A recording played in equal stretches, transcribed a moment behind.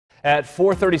At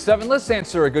 4:37, let's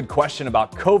answer a good question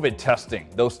about COVID testing.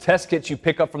 Those test kits you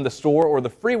pick up from the store or the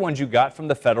free ones you got from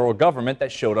the federal government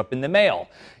that showed up in the mail.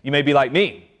 You may be like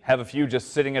me, have a few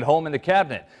just sitting at home in the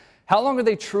cabinet. How long are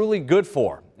they truly good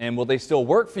for? And will they still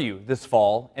work for you this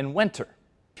fall and winter?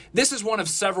 This is one of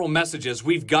several messages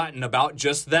we've gotten about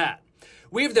just that.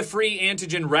 We have the free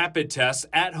antigen rapid tests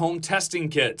at-home testing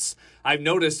kits. I've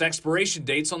noticed expiration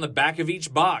dates on the back of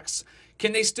each box.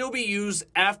 Can they still be used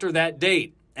after that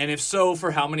date? And if so,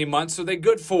 for how many months are they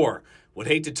good for? Would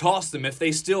hate to toss them if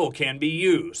they still can be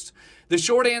used. The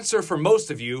short answer for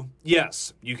most of you,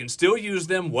 yes, you can still use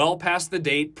them well past the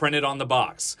date printed on the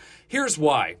box. Here's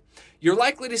why. You're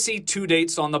likely to see two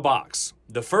dates on the box.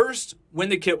 The first, when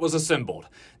the kit was assembled.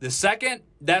 The second,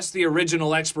 that's the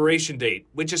original expiration date,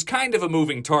 which is kind of a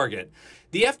moving target.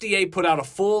 The FDA put out a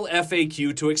full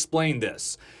FAQ to explain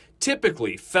this.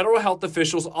 Typically, federal health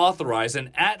officials authorize an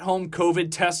at-home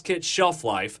COVID test kit shelf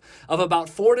life of about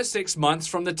 4 to 6 months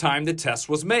from the time the test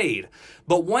was made.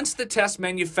 But once the test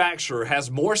manufacturer has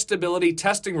more stability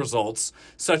testing results,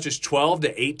 such as 12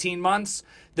 to 18 months,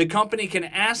 the company can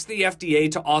ask the FDA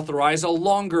to authorize a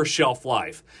longer shelf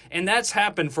life. And that's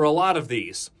happened for a lot of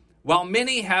these. While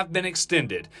many have been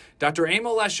extended, Dr.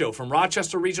 Emil Lesho from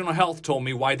Rochester Regional Health told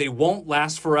me why they won't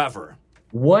last forever.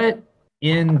 What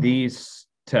in these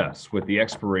tests with the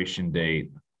expiration date,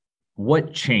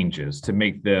 what changes to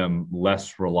make them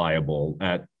less reliable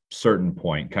at certain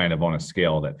point, kind of on a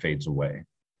scale that fades away?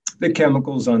 The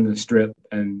chemicals on the strip,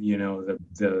 and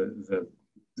the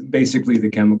basically the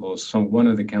chemicals. So one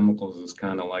of the chemicals is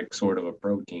kind of like sort of a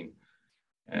protein,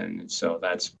 and so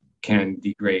that's can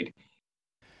degrade.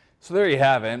 So there you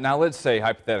have it. Now let's say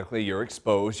hypothetically you're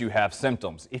exposed, you have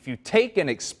symptoms. If you take an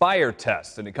expire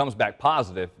test and it comes back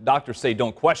positive, doctors say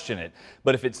don't question it.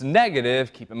 But if it's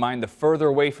negative, keep in mind the further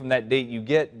away from that date you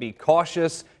get, be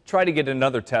cautious. Try to get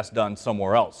another test done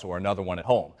somewhere else or another one at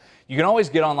home. You can always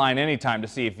get online anytime to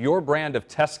see if your brand of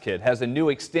test kit has a new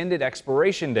extended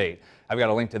expiration date. I've got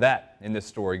a link to that in this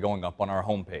story going up on our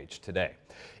homepage today.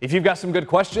 If you've got some good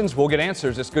questions, we'll get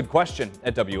answers. It's Good Question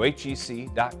at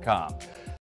WHEC.com.